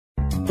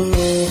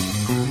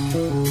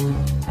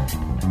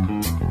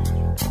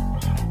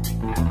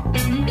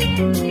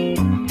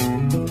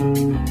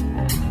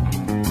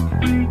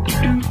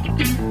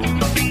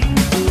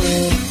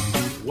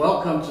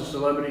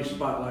Celebrity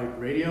Spotlight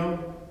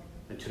Radio,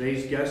 and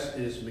today's guest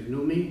is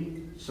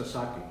Megumi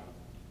Sasaki.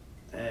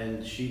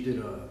 And she did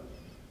a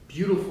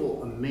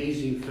beautiful,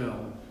 amazing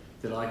film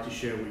that I'd like to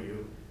share with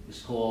you.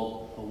 It's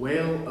called A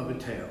Whale of a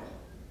Tale.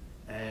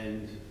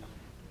 And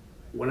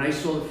when I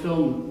saw the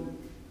film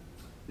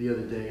the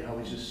other day, I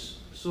was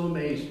just so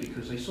amazed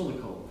because I saw the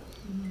cove.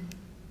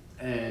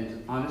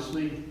 And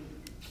honestly,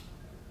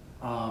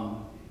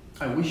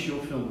 I wish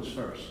your film was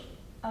first.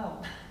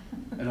 Oh.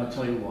 And I'll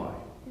tell you why.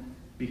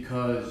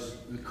 Because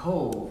the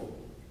cove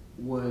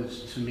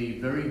was, to me,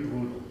 very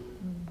brutal.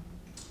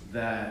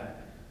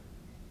 That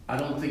I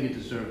don't think it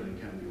deserved an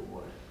Academy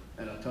Award.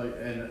 And I'll tell you,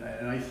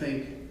 and I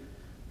think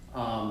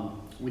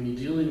when you're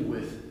dealing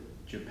with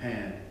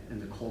Japan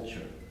and the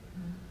culture,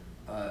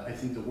 I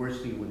think the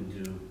worst thing you want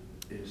to do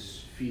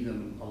is feed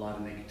them a lot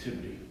of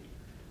negativity.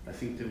 I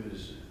think there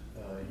was,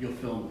 your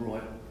film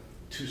brought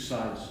two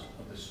sides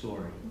of the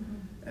story.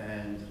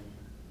 And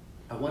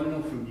I want to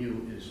know from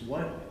you is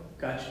what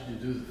got you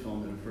to do the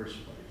film in the first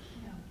place?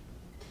 Yeah.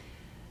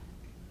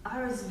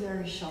 I was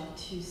very shocked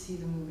to see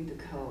the movie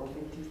The Cove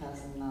in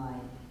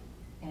 2009.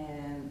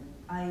 And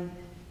I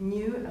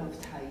knew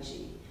of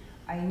Taiji.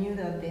 I knew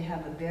that they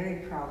have a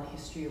very proud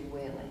history of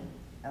whaling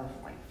of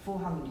like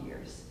 400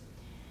 years.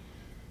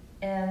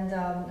 And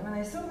when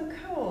I saw The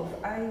Cove,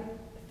 I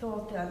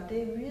thought that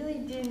they really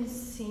didn't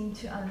seem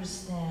to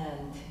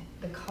understand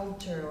the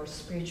culture or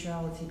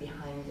spirituality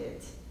behind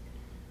it.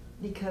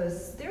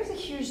 Because there's a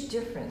huge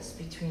difference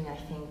between, I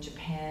think,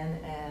 Japan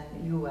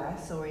and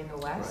US or in the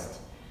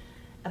West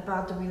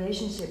about the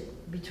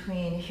relationship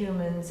between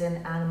humans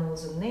and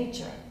animals and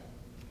nature.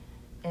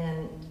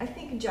 And I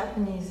think in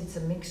Japanese, it's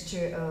a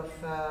mixture of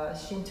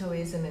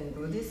Shintoism and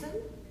Buddhism.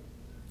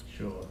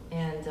 Sure.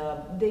 And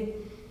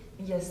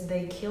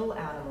they kill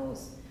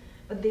animals,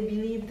 but they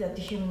believe that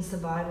the human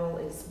survival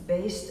is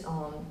based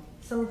on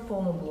some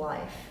form of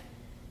life.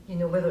 You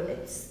know, whether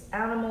it's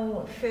animal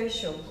or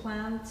fish or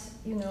plant,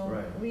 you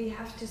know, we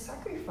have to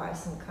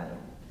sacrifice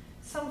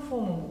some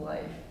form of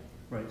life.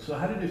 Right, so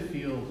how did it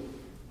feel,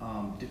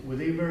 were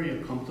they very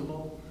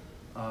uncomfortable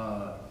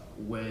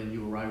when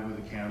you arrived with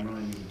a camera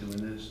and you were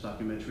doing this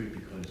documentary?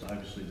 Because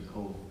obviously the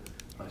Cove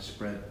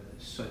spread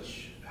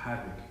such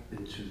havoc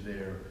into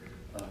their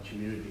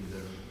community,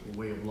 their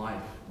way of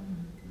life,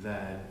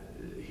 that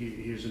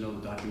here's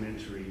another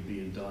documentary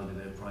being done and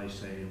they're probably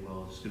saying,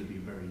 well, it's going to be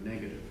very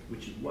negative,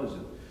 which it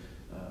wasn't.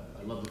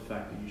 I love the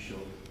fact that you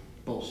showed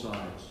both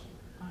sides,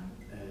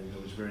 and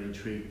I was very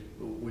intrigued.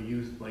 Were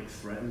you like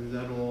threatened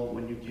at all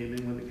when you came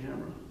in with the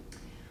camera?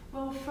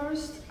 Well,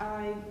 first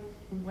I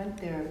went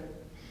there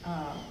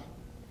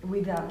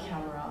without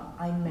camera.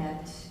 I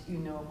met, you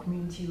know,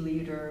 community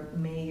leader,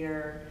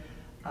 mayor,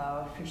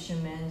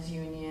 fishermen's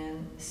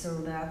union, so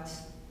that,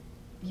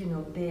 you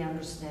know, they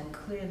understand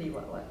clearly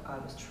what I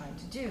was trying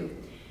to do.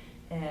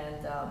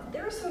 And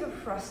they were sort of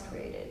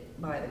frustrated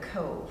by the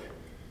Cove.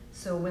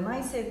 So when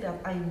I said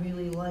that I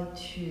really like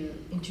to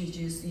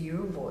introduce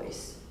your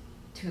voice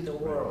to the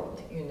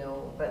world, you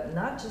know, but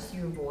not just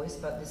your voice,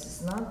 but this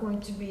is not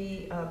going to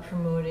be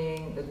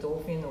promoting the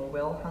dolphin or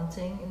whale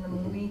hunting in the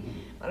movie,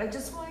 but I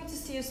just wanted to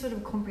see a sort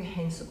of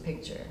comprehensive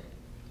picture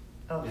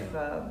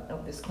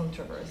of this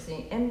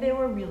controversy, and they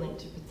were willing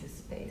to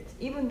participate,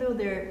 even though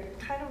they're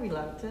kind of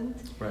reluctant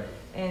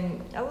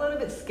and a little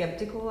bit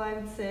skeptical, I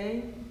would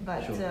say.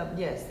 But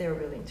yes, they were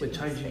willing to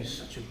participate. But Taiji is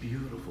such a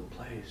beautiful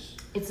place.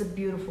 It's a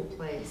beautiful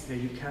place. Yeah,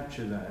 you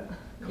capture that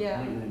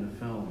completely in the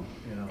film.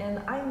 You know. And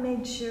I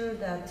made sure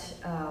that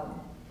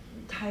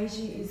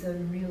Taiji is a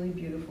really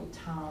beautiful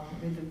town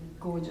with a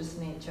gorgeous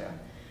nature,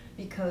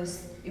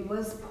 because it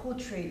was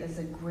portrayed as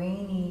a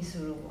grainy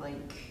sort of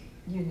like,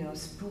 you know,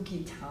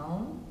 spooky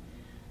town,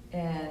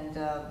 and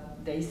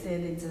they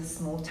said it's a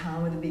small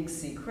town with a big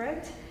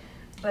secret,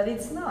 but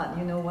it's not.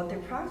 You know, what they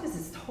practice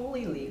is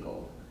totally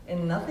legal,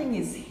 and nothing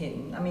is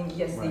hidden. I mean,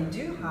 yes, they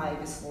do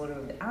hide the slaughter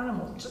of the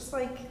animals, just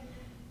like,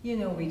 you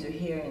know, we do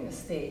here in the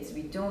States.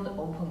 We don't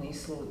openly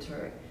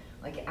slaughter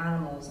like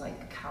animals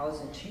like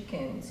cows and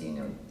chickens, you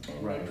know,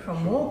 and they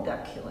promote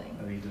that killing.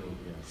 And they do,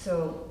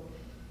 So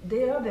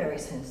they are very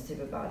sensitive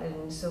about it,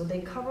 and so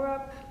they cover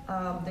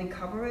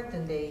it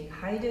and they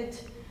hide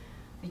it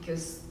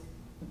because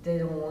they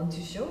don't want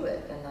to show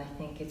it, and I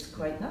think it's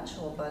quite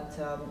natural. But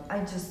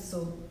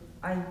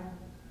I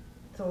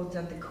thought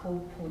that the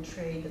Cove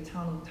portrayed the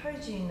town of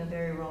Taiji in a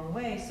very wrong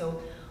way,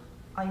 so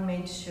I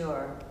made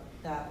sure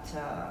that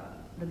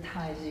the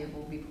Taiji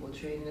will be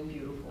portrayed in a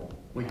beautiful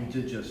way. Well, you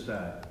did just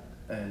that,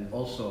 and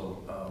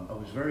also I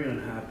was very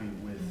unhappy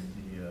with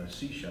the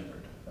Sea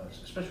Shepherd,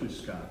 especially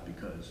Scott,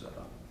 because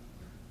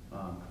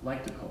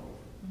like the Cove,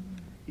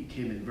 he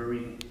came in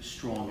very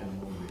strong in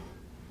the movie,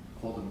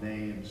 called them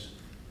names,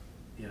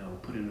 you know,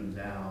 putting them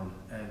down,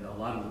 and a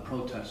lot of the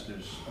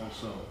protesters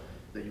also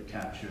that you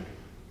captured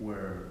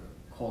were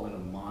calling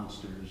them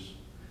monsters,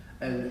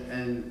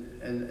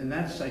 and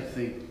that's, I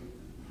think,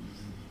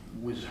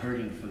 was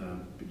hurting for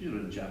them. You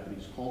know, the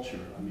Japanese culture,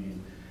 I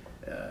mean,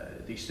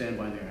 they stand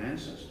by their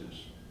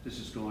ancestors. This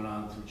is going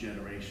on through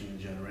generation and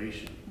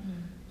generation.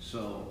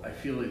 So I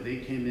feel like they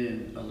came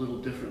in a little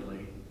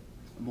differently,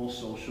 more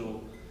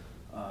social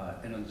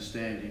and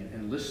understanding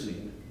and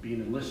listening,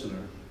 being a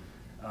listener.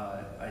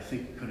 I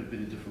think it could have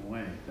been a different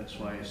way. That's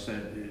why I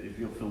said if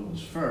your film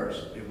was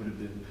first, it would have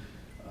been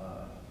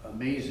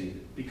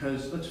amazing.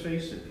 Because let's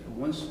face it,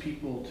 once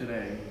people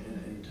today,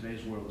 in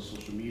today's world of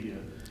social media,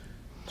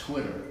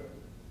 Twitter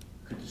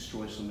could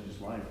destroy somebody's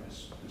life,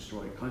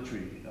 destroy a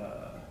country,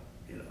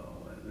 you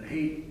know, and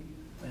hate,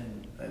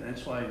 and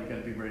that's why you got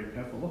to be very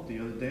careful. Look, the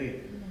other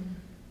day,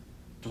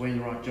 Dwayne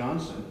 "The Rock"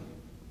 Johnson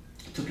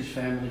took his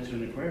family to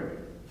an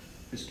aquarium,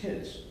 his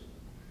kids,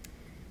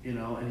 you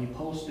know, and he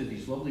posted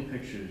these lovely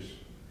pictures,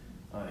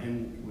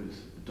 him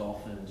with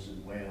dolphins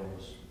and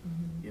whales,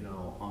 you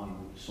know,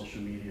 on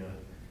social media,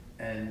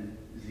 and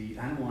the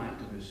animal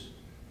activists,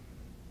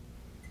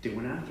 they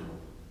went after him.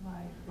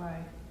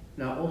 Right.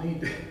 Now, all he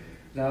did,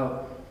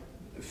 now,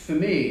 for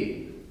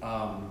me,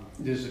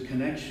 there's a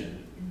connection.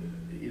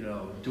 You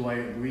know, do I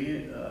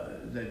agree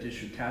that they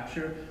should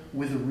capture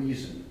with a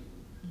reason,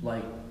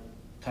 like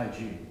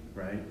Taiji,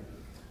 right?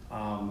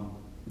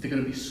 They're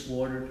going to be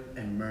slaughtered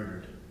and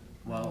murdered.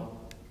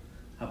 Well,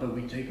 how about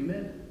we take them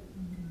in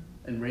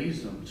and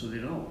raise them so they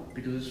don't?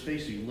 Because let's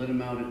face it, you let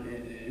them out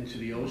into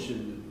the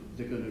ocean,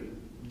 they're going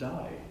to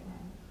die.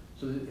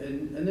 So,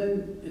 and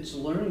then it's a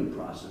learning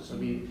process. I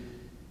mean,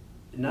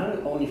 not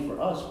only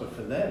for us, but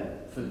for them,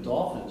 for the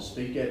dolphins,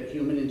 they get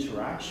human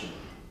interaction,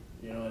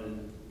 you know,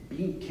 and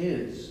being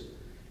kids,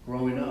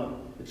 growing up,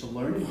 it's a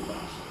learning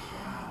process.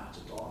 Wow, it's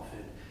a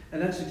dolphin.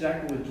 And that's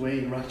exactly what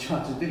Dwayne "The Rock"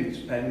 Johnson did. He was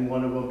petting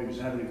one of them, he was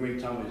having a great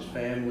time with his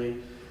family,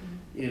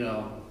 you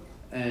know.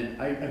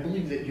 And I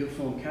believe that your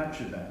film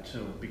captured that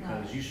too,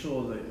 because you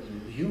saw the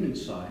human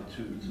side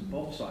to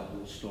both sides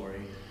of the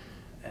story.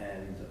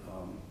 And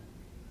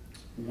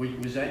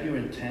was that your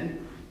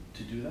intent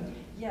to do that?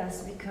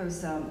 Yes,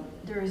 because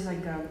there is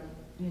like a,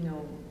 you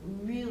know,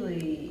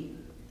 really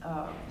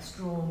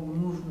strong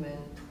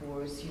movement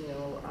towards, you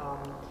know,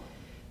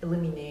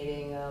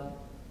 eliminating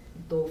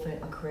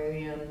dolphin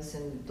aquariums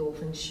and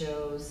dolphin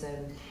shows,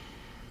 and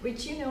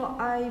which, you know,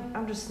 I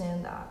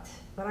understand that,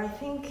 but I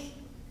think,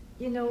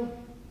 you know,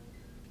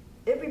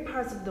 every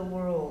part of the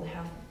world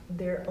have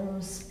their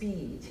own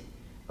speed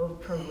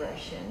of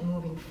progression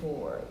moving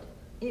forward.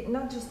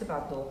 Not just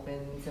about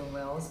dolphins and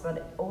whales,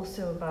 but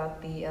also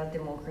about the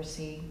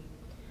democracy,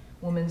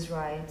 women's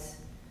rights.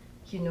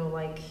 You know,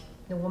 like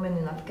the women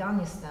in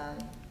Afghanistan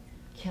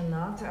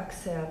cannot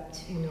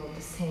accept, you know,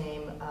 the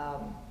same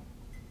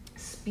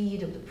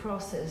speed of the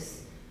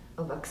process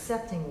of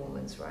accepting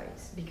women's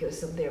rights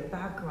because of their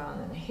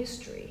background and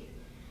history.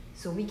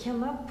 So we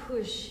cannot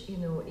push, you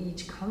know,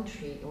 each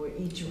country or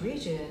each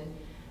region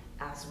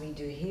as we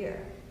do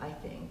here, I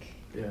think.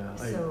 Yeah,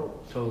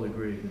 so I totally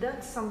agree.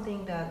 That's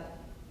something that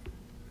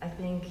I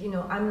think, you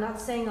know, I'm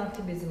not saying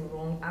activism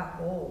wrong at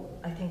all.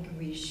 I think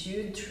we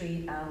should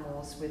treat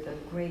animals with a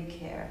great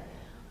care.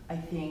 I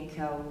think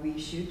we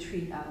should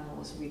treat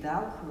animals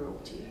without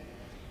cruelty.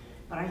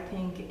 But I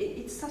think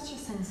it's such a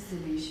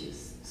sensitive issue,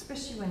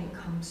 especially when it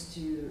comes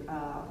to,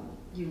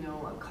 you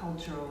know, a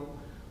cultural,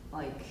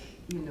 like,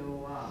 you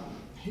know,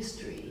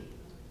 history.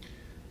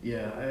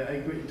 Yeah, I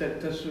agree.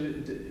 That's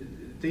what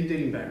they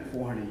dating back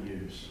 400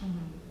 years.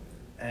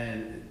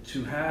 And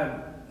to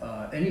have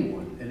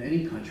anyone in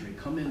any country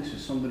come into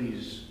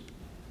somebody's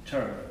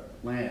turf,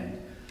 land,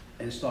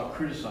 and start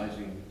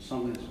criticizing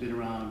something that's been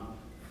around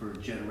for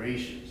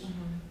generations,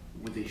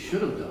 what they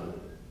should have done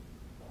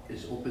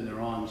is open their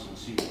arms and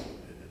see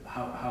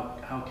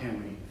how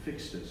can we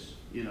fix this,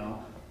 you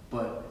know?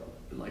 But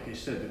like I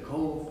said, the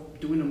Cove,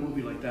 doing a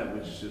movie like that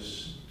was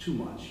just too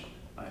much,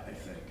 I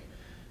think.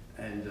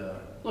 And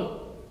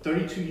look,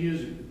 32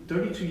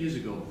 years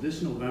ago,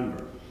 this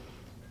November,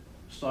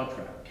 Star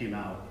Trek came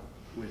out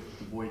with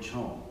The Voyage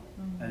Home.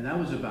 And that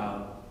was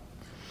about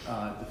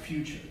the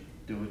future.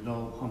 There were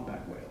no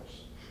humpback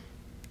whales.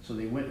 So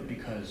they went,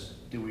 because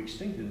they were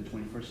extinct in the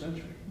 21st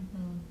century.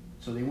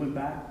 So they went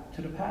back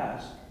to the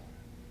past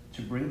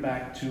to bring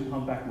back 2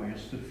 humpback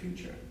whales to the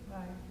future.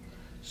 Right.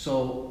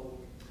 So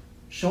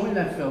showing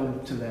that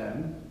film to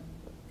them,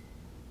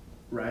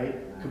 right,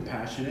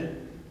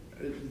 compassionate,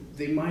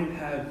 they might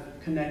have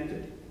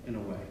connected in a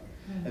way.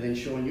 And then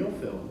showing your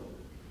film,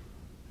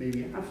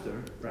 maybe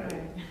after,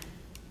 right?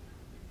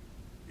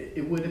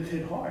 It would have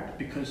hit hard,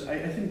 because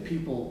I think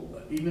people,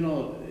 even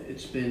though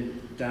it's been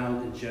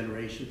down in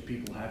generations,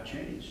 people have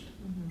changed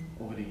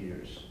over the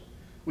years.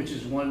 Which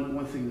is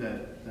one thing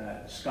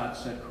that Scott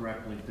said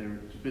correctly.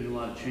 There's been a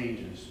lot of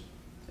changes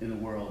in the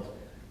world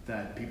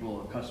that people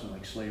are accustomed,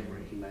 like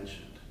slavery, he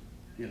mentioned.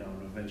 You know,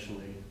 and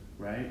eventually,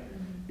 right?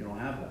 You don't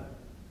have that.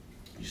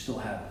 You still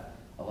have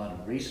a lot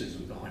of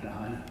racism going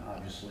on,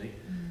 obviously,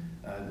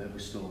 that we're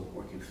still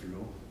working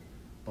through.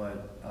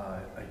 But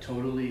I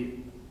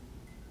totally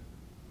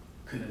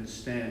could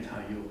understand how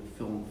your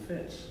film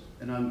fits.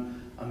 And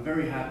I'm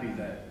very happy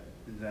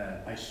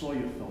that I saw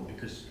your film,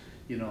 because,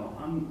 you know,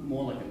 I'm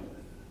more like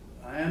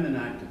I am an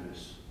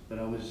activist, but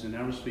I was an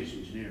aerospace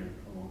engineer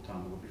a long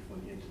time ago before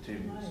the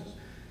entertainment business.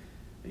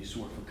 I used to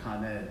work for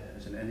Con Ed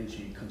as an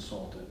energy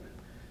consultant.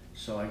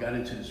 So I got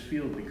into this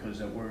field because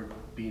that word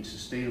being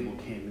sustainable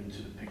came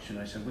into the picture,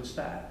 and I said, what's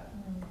that?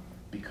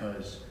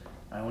 Because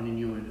I only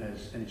knew it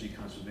as energy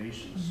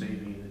conservation,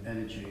 saving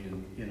energy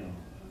and, you know,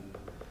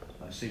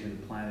 saving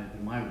the planet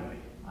in my way.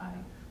 Right.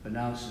 But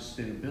now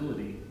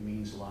sustainability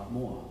means a lot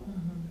more.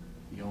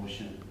 The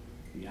ocean,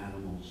 the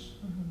animals,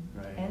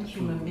 right? And the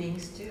human food,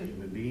 beings too.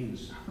 Human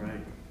beings,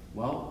 right.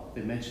 Well,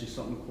 they mentioned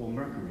something called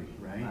mercury,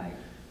 right? Right.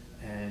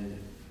 And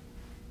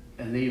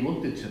they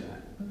looked into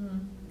that.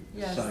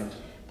 Yes, Science.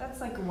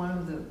 that's like one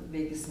of the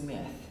biggest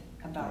myths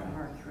about Right.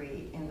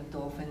 mercury in the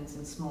dolphins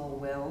and small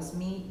whales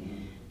meat,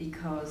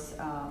 because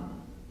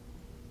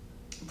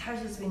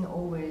Taji's been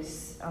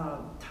always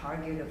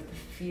target of the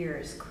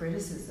fierce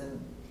criticism,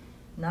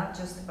 not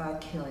just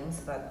about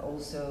killings, but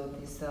also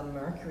this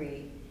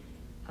mercury,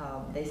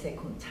 they say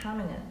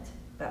contaminant.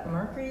 But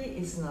mercury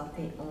is not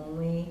the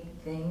only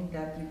thing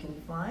that you can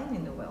find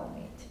in the whale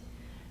meat.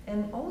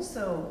 And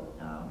also,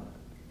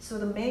 so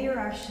the mayor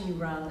actually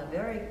ran a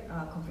very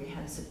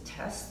comprehensive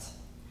test,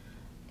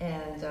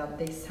 and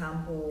they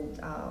sampled,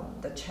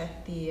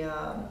 checked the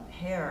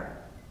hair.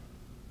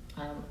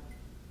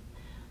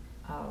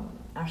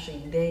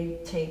 Actually, they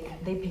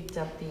picked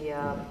up the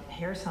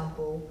hair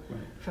sample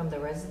from the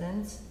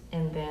residents,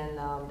 and then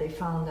they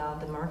found out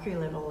the mercury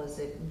level is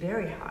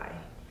very high.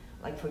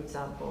 Like, for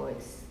example,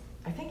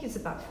 I think it's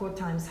about 4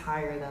 times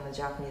higher than the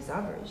Japanese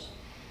average.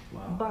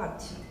 Wow.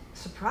 But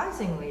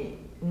surprisingly,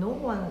 no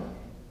one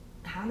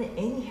had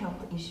any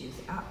health issues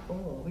at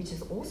all, which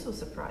is also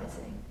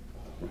surprising.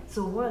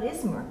 So what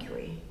is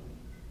mercury?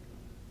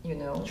 You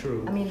know?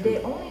 True. I mean, true.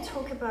 they only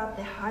talk about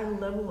the high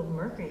level of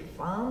mercury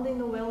found in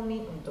the whale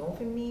meat and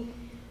dolphin meat,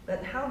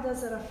 but how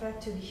does it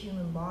affect to the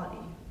human body?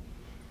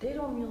 They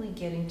don't really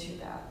get into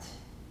that.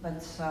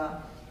 But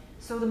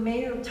so the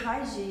mayor of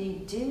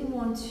Taiji didn't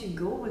want to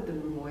go with the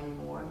rumor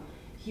anymore.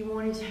 He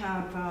wanted to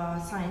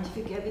have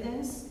scientific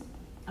evidence.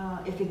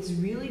 If it's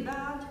really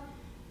bad,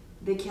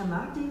 they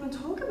cannot even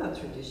talk about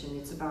tradition.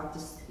 It's about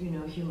this, you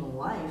know, human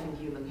life and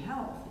human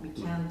health. We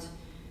can't,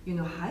 you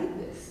know, hide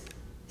this.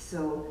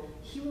 So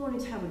he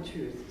wanted to have a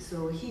truth.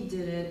 So he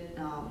did it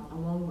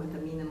along with the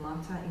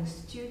Minamata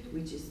Institute,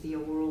 which is the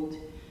world,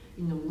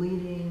 you know,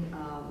 leading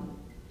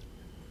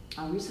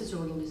research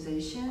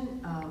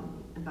organization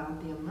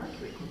about the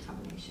mercury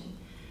contamination.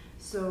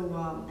 So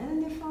and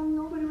then they found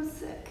nobody was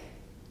sick,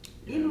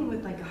 even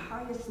with like a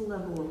highest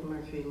level of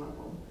mercury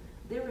level.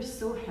 They were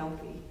so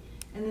healthy.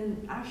 And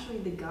then actually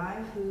the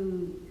guy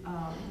who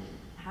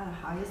had the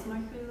highest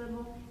mercury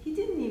level, he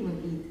didn't even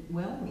eat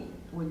whale meat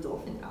or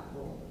dolphin at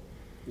all.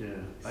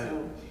 Yeah.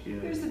 So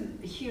there's a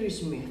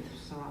huge myth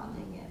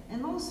surrounding it.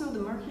 And also the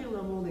mercury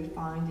level they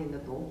find in the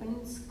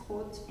dolphins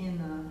caught in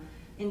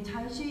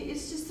Taiji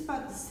is just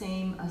about the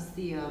same as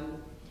the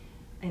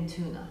in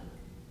tuna.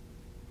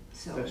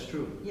 So that's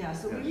true. Yeah,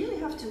 so yes. we really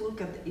have to look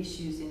at the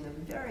issues in a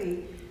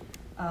very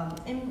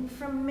and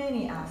from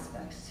many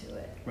aspects to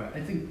it. Right.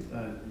 I think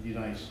the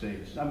United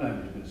States, I'm not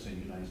even going to say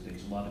the United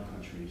States, a lot of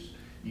countries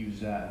use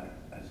that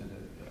as an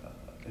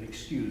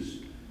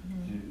excuse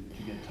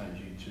to get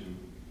Taiji to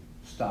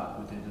stop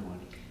what they're doing.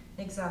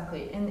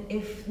 Exactly. And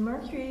if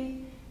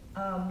mercury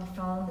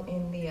found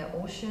in the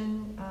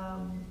ocean,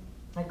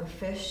 like a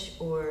fish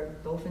or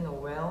dolphin or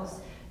whales,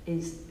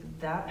 is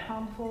that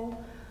harmful,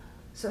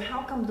 so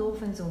how come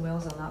dolphins and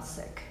whales are not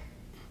sick?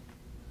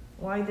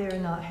 Why they're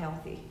not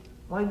healthy?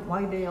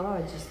 Why they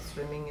are just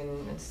swimming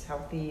in its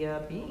healthy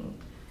being,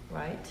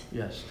 right?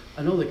 Yes.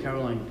 I know that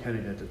Caroline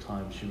Kennedy at the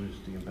time, she was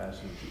the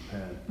ambassador to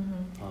Japan.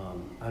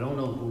 I don't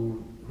know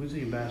who's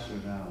the ambassador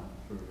now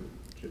for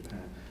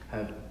Japan.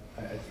 I'm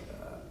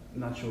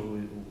not sure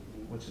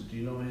do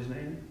you know his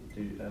name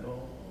at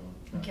all?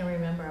 I can't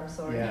remember, I'm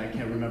sorry. Yeah, I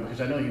can't remember,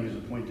 because I know he was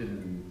appointed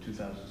in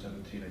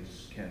 2017, I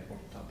just can't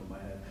off the top of my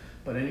head.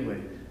 But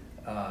anyway,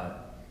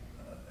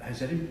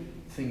 has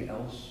anything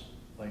else,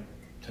 like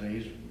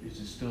today's, is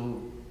it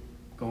still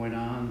going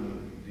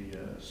on, the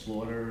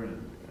slaughter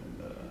and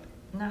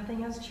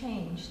Nothing has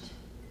changed.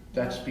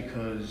 That's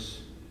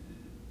because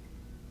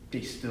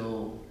they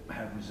still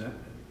have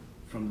resentment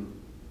from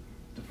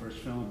the first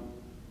film.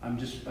 I'm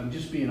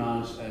just being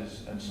honest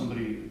as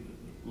somebody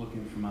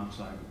looking from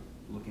outside,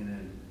 looking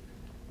in.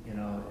 You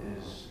know,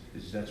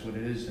 is that's what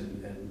it is,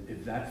 and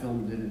if that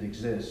film didn't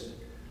exist,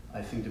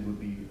 I think there would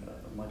be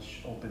a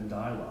much open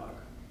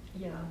dialogue.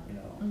 Yeah. You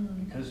know,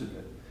 because of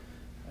it.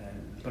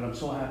 But I'm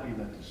so happy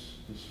that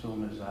this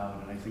film is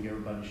out, and I think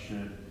everybody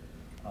should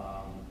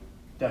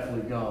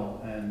definitely go.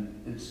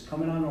 And it's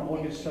coming on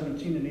August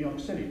 17th in New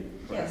York City.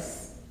 Right?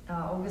 Yes,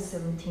 August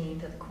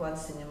 17th at Quad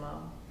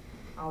Cinema.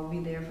 I'll be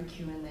there for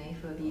Q&A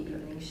for the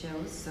evening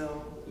shows,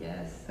 so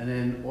yes. And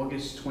then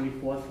August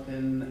 24th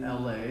in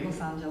LA.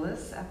 Los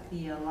Angeles at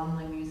the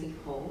Alumni Music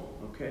Hall.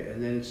 Okay, and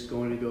then it's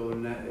going to go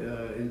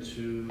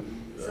into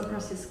San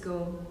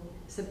Francisco,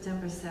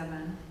 September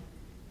 7th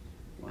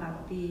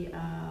at the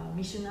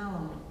Mission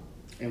Alamo.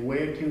 And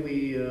where can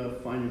we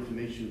find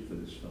information for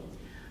this film?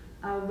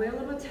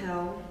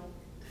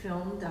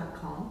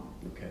 whaleofatelfilm.com.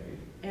 Okay.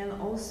 And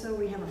also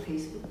we have a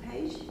Facebook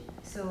page,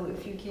 so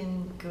if you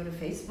can go to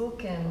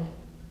Facebook and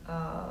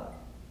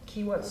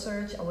keyword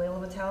search Whale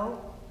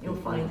Hotel, you'll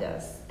find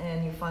us,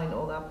 and you find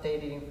all the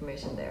updated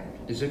information there.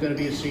 Is there going to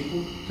be a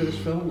sequel to this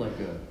film? Like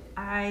a?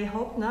 I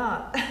hope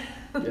not.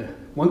 Yeah.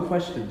 One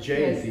question,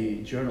 Jay, Yes.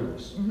 the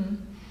journalist. Mm-hmm.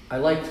 I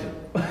liked him.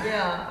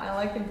 Yeah, I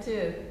like him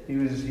too. He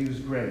was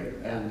great.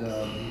 Yeah.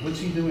 And what's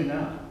he doing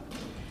now?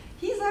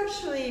 He's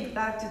actually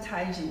back to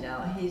Taiji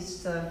now.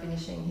 He's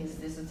finishing his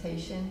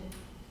dissertation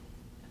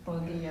for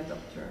the his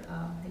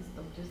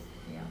doctor's.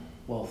 Yeah.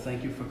 Well,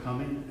 thank you for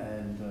coming,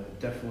 and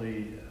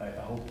definitely I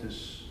hope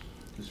this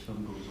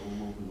film goes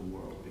all over the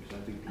world, because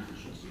I think people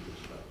should see this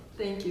film.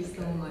 Thank you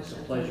so much. It's a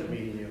pleasure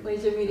meeting you.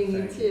 Pleasure meeting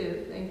you Thank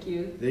too. Thank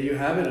you. There you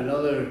have it,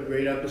 another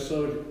great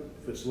episode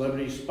for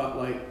Celebrity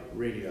Spotlight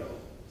Radio.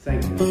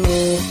 Thank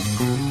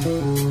you.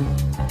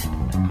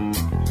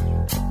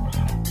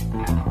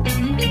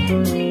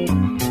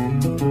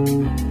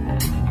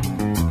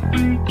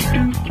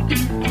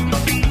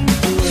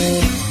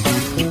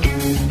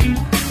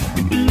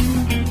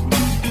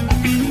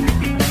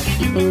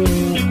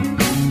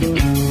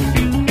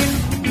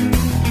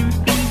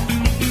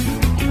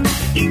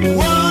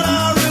 Whoa.